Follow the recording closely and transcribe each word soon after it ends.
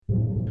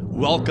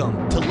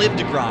Welcome to Live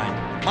to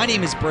Grind. My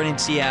name is Brennan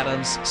T.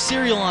 Adams,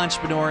 serial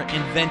entrepreneur,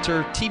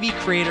 inventor, TV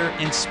creator,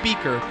 and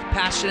speaker,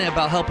 passionate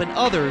about helping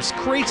others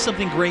create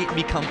something great and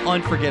become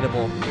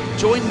unforgettable.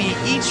 Join me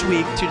each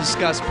week to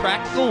discuss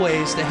practical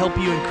ways to help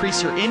you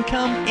increase your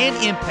income and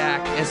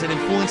impact as an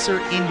influencer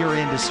in your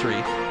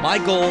industry.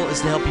 My goal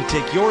is to help you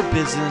take your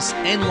business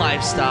and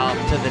lifestyle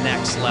to the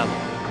next level.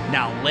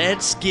 Now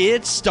let's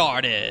get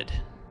started.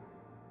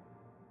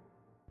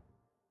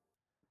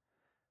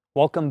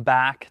 Welcome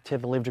back to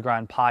the Live to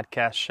Grind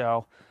podcast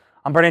show.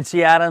 I'm Brennan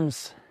T.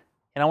 Adams,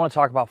 and I want to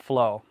talk about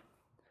flow.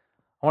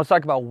 I want to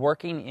talk about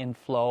working in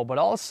flow, but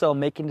also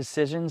making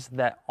decisions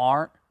that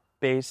aren't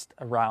based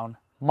around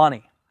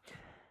money.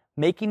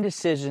 Making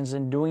decisions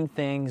and doing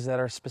things that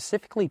are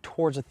specifically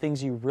towards the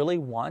things you really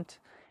want,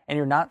 and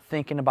you're not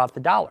thinking about the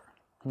dollar,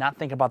 not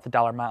thinking about the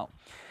dollar amount.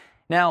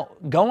 Now,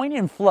 going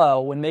in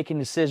flow when making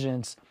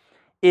decisions,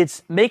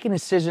 it's making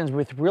decisions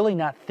with really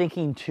not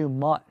thinking too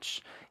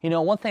much. You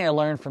know, one thing I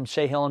learned from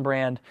Shea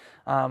Hillenbrand,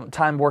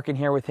 time working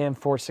here with him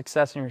for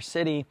Success in Your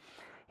City,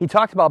 he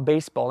talked about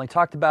baseball. And he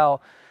talked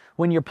about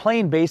when you're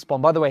playing baseball,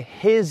 and by the way,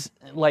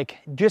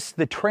 just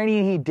the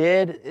training he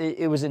did,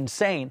 it was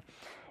insane.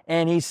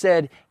 And he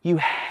said, you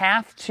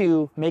have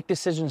to make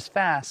decisions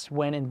fast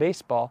when in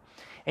baseball,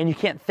 and you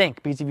can't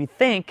think, because if you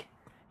think,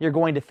 you're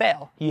going to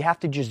fail. You have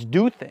to just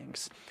do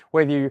things.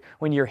 When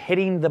you're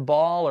hitting the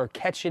ball or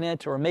catching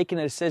it or making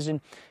a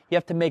decision, you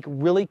have to make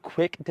really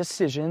quick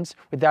decisions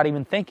without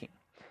even thinking.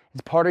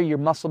 It's part of your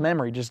muscle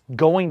memory, just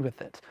going with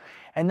it.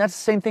 And that's the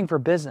same thing for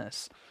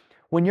business.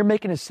 When you're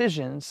making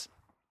decisions,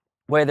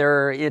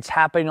 whether it's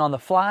happening on the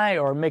fly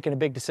or making a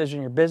big decision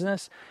in your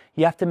business,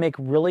 you have to make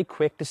really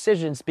quick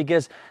decisions,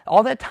 because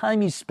all that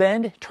time you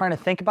spend trying to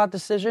think about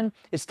decision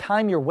is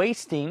time you're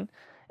wasting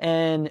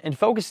and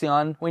focusing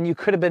on when you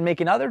could have been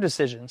making other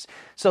decisions.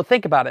 So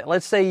think about it.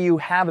 Let's say you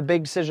have a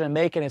big decision to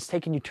make and it's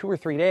taking you 2 or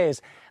 3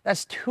 days.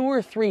 That's 2 or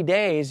 3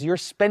 days you're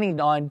spending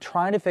on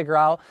trying to figure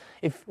out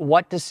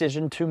what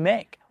decision to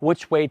make,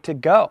 which way to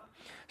go.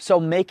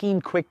 So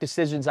making quick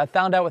decisions. I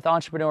found out with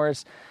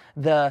entrepreneurs,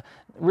 the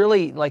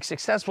really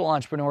successful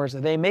entrepreneurs,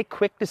 they make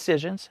quick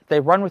decisions, they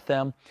run with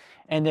them,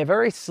 and they're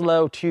very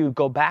slow to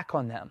go back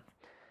on them.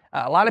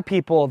 A lot of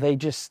people, they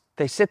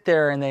sit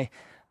there and they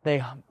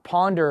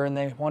ponder and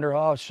they wonder,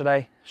 oh, should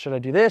I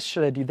do this?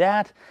 Should I do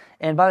that?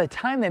 And by the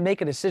time they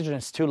make a decision,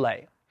 it's too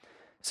late.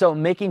 So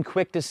making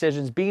quick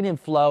decisions, being in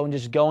flow and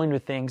just going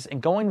with things and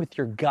going with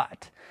your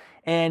gut.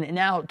 And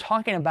now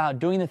talking about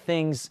doing the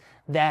things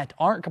that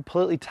aren't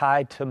completely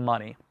tied to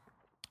money.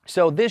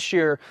 So this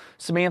year,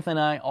 Samantha and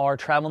I are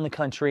traveling the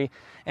country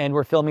and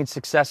we're filming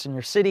Success in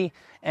Your City,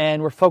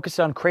 and we're focused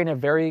on creating a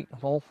very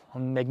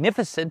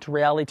magnificent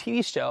reality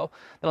TV show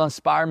that'll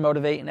inspire,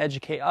 motivate, and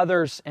educate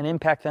others and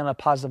impact them in a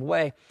positive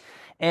way.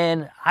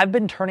 And I've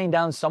been turning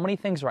down so many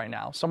things right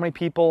now, so many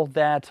people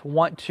that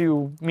want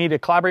me to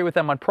collaborate with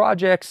them on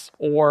projects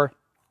or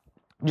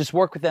just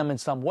work with them in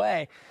some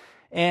way.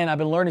 And I've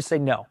been learning to say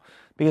no,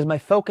 because my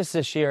focus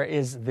this year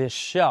is this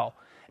show.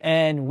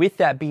 And with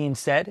that being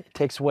said, it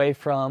takes away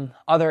from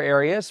other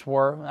areas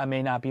where I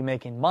may not be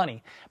making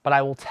money. But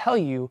I will tell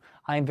you,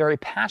 I'm very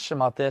passionate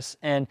about this.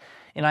 And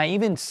I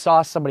even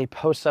saw somebody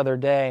post the other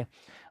day,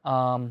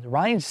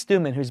 Ryan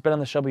Stewman, who's been on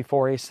the show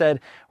before, he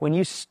said, when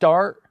you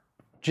start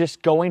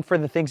just going for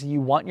the things that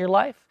you want in your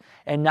life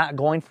and not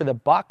going for the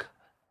buck,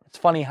 it's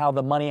funny how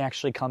the money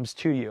actually comes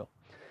to you.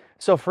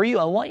 So for you,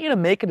 I want you to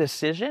make a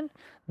decision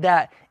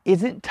that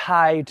isn't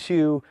tied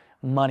to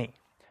money.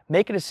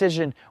 Make a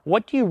decision,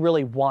 what do you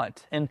really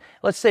want? And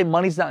let's say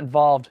money's not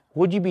involved,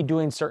 would you be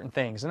doing certain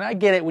things? And I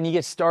get it, when you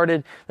get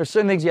started, there's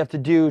certain things you have to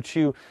do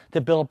to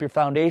build up your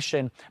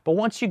foundation. But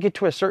once you get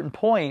to a certain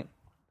point,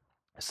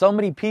 so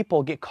many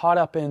people get caught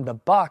up in the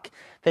buck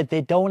that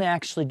they don't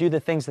actually do the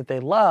things that they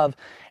love.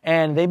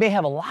 And they may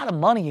have a lot of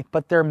money,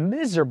 but they're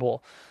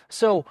miserable.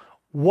 So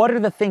what are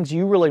the things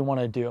you really want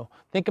to do?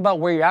 Think about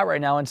where you're at right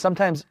now. And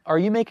sometimes, are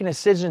you making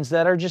decisions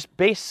that are just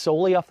based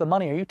solely off the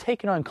money? Are you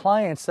taking on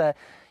clients that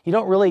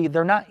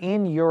they're not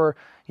in your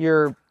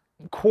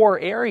core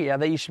area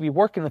that you should be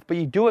working with, but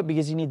you do it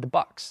because you need the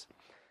bucks?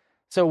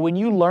 So when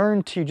you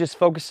learn to just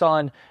focus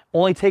on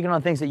only taking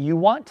on things that you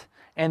want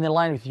and then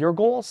align with your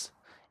goals,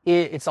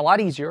 it's a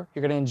lot easier.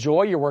 You're going to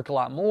enjoy your work a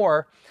lot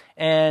more,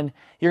 and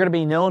you're going to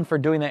be known for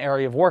doing that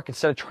area of work.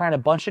 Instead of trying a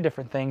bunch of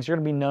different things, you're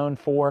going to be known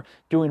for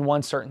doing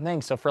one certain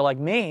thing. So for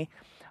me,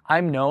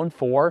 I'm known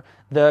for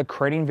the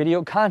creating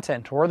video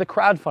content or the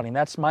crowdfunding.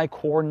 That's my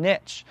core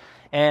niche.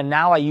 And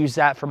now I use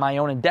that for my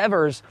own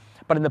endeavors,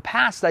 but in the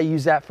past I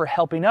used that for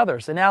helping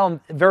others. And now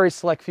a very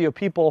select few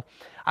people,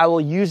 I will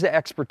use the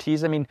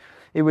expertise. I mean,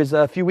 it was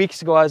a few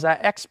weeks ago I was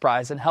at X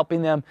Prize and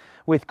helping them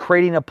with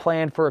creating a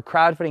plan for a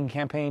crowdfunding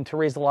campaign to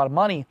raise a lot of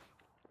money.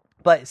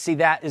 But see,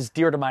 that is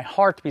dear to my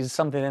heart because it's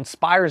something that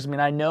inspires me,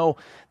 and I know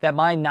that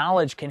my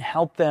knowledge can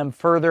help them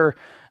further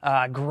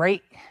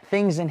great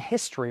things in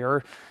history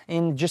or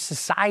in just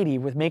society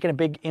with making a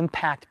big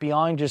impact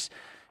beyond just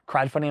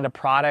crowdfunding a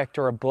product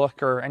or a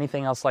book or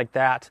anything else like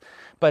that.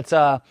 But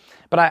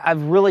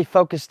I've really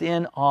focused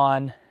in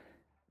on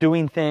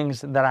doing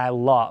things that I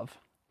love.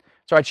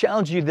 So I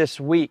challenge you this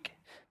week,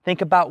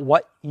 think about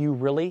what you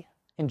really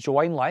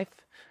enjoy in life.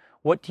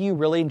 What do you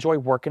really enjoy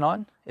working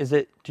on?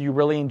 Do you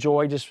really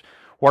enjoy just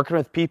working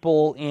with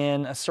people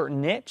in a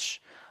certain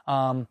niche?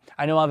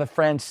 I know I have a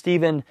friend,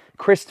 Stephen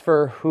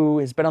Christopher, who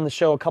has been on the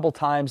show a couple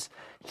times.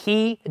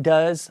 He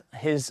does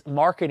his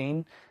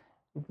marketing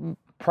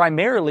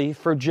primarily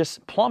for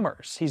just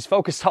plumbers. He's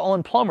focused all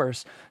on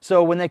plumbers.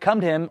 So when they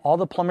come to him, all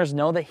the plumbers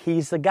know that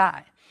he's the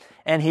guy.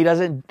 And he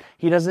doesn't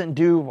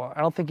do,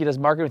 I don't think he does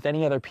marketing with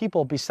any other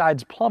people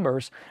besides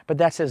plumbers, but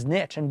that's his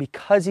niche. And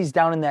because he's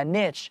down in that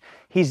niche,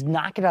 he's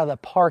knocking it out of the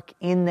park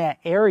in that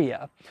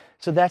area.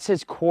 So that's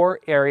his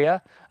core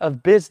area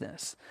of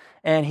business.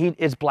 And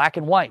it's black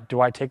and white.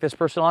 Do I take this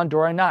person on? Do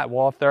I not?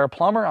 Well, if they're a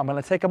plumber, I'm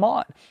going to take them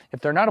on. If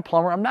they're not a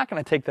plumber, I'm not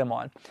going to take them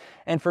on.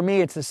 And for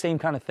me, it's the same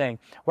kind of thing.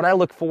 What I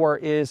look for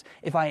is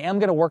if I am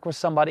going to work with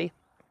somebody,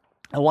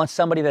 I want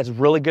somebody that's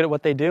really good at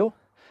what they do,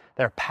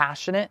 they're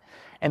passionate,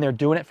 and they're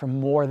doing it for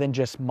more than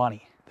just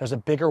money. There's a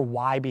bigger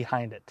why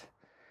behind it.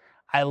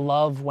 I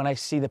love when I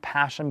see the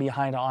passion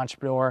behind an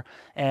entrepreneur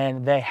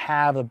and they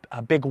have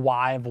a big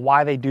why of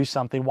why they do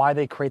something, why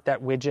they create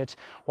that widget,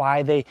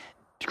 why they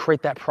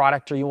create that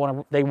product, or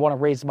they want to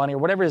raise money, or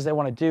whatever it is they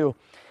want to do.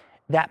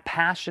 That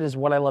passion is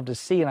what I love to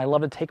see, and I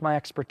love to take my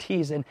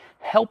expertise and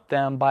help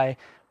them by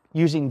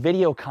using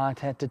video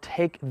content to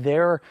take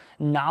their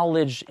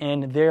knowledge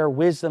and their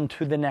wisdom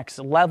to the next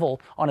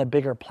level on a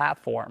bigger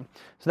platform.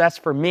 So that's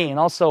for me. And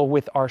also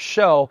with our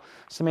show,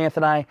 Samantha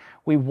and I,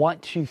 we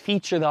want to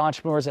feature the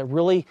entrepreneurs that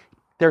really,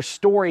 their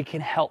story can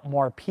help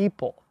more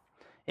people.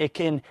 It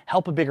can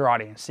help a bigger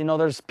audience.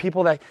 There's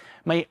people that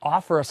may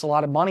offer us a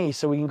lot of money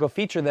so we can go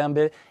feature them,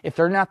 but if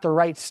they're not the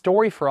right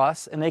story for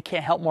us and they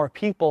can't help more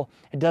people,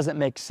 it doesn't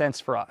make sense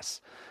for us.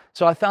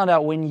 So I found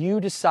out when you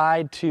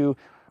decide to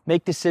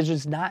make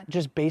decisions not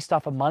just based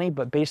off of money,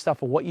 but based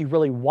off of what you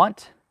really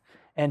want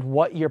and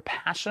what you're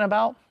passionate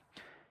about,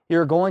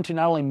 you're going to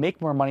not only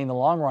make more money in the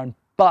long run,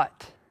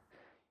 but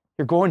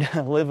you're going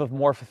to live a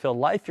more fulfilled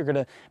life. You're going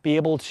to be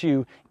able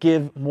to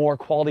give more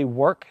quality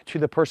work to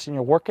the person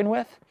you're working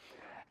with.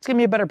 It's going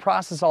to be a better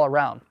process all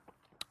around.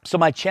 So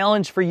my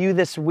challenge for you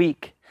this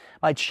week,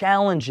 my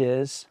challenge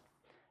is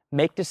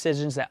make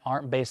decisions that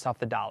aren't based off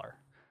the dollar.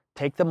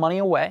 Take the money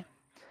away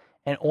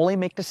and only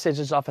make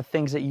decisions off of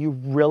things that you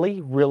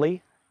really,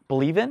 really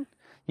believe in,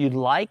 you'd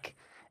like,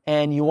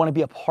 and you want to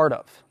be a part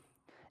of.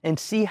 And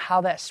see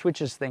how that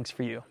switches things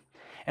for you.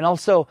 And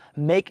also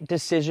make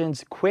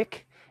decisions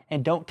quick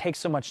and don't take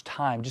so much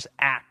time. Just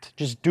act.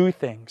 Just do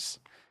things.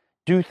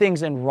 Do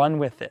things and run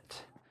with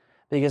it.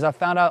 Because I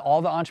found out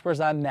all the entrepreneurs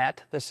I've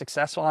met, the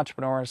successful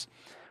entrepreneurs,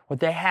 what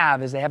they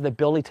have is they have the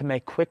ability to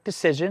make quick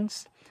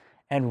decisions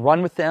and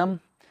run with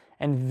them.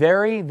 And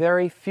very,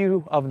 very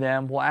few of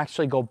them will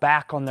actually go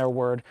back on their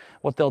word.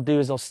 What they'll do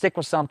is they'll stick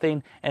with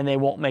something and they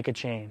won't make a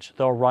change.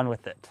 They'll run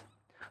with it.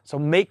 So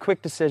make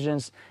quick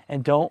decisions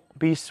and don't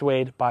be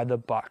swayed by the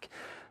buck.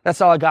 That's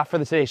all I got for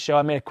today's show.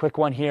 I made a quick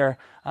one here.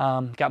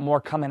 Got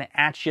more coming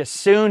at you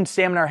soon.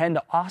 Sam and I are heading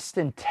to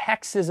Austin,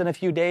 Texas in a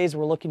few days.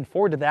 We're looking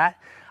forward to that.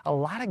 A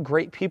lot of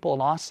great people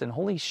in Austin.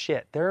 Holy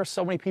shit. There are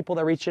so many people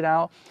that are reaching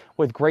out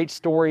with great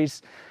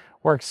stories.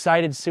 We're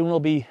excited. Soon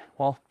we'll be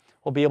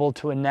able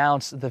to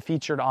announce the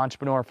featured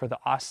entrepreneur for the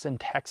Austin,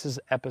 Texas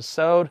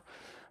episode.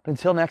 But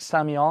until next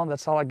time, y'all,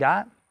 that's all I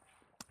got.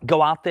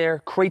 Go out there,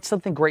 create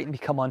something great, and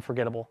become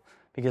unforgettable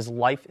because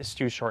life is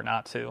too short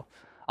not to.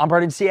 I'm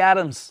Brendan C.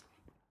 Adams.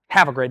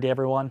 Have a great day,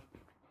 everyone.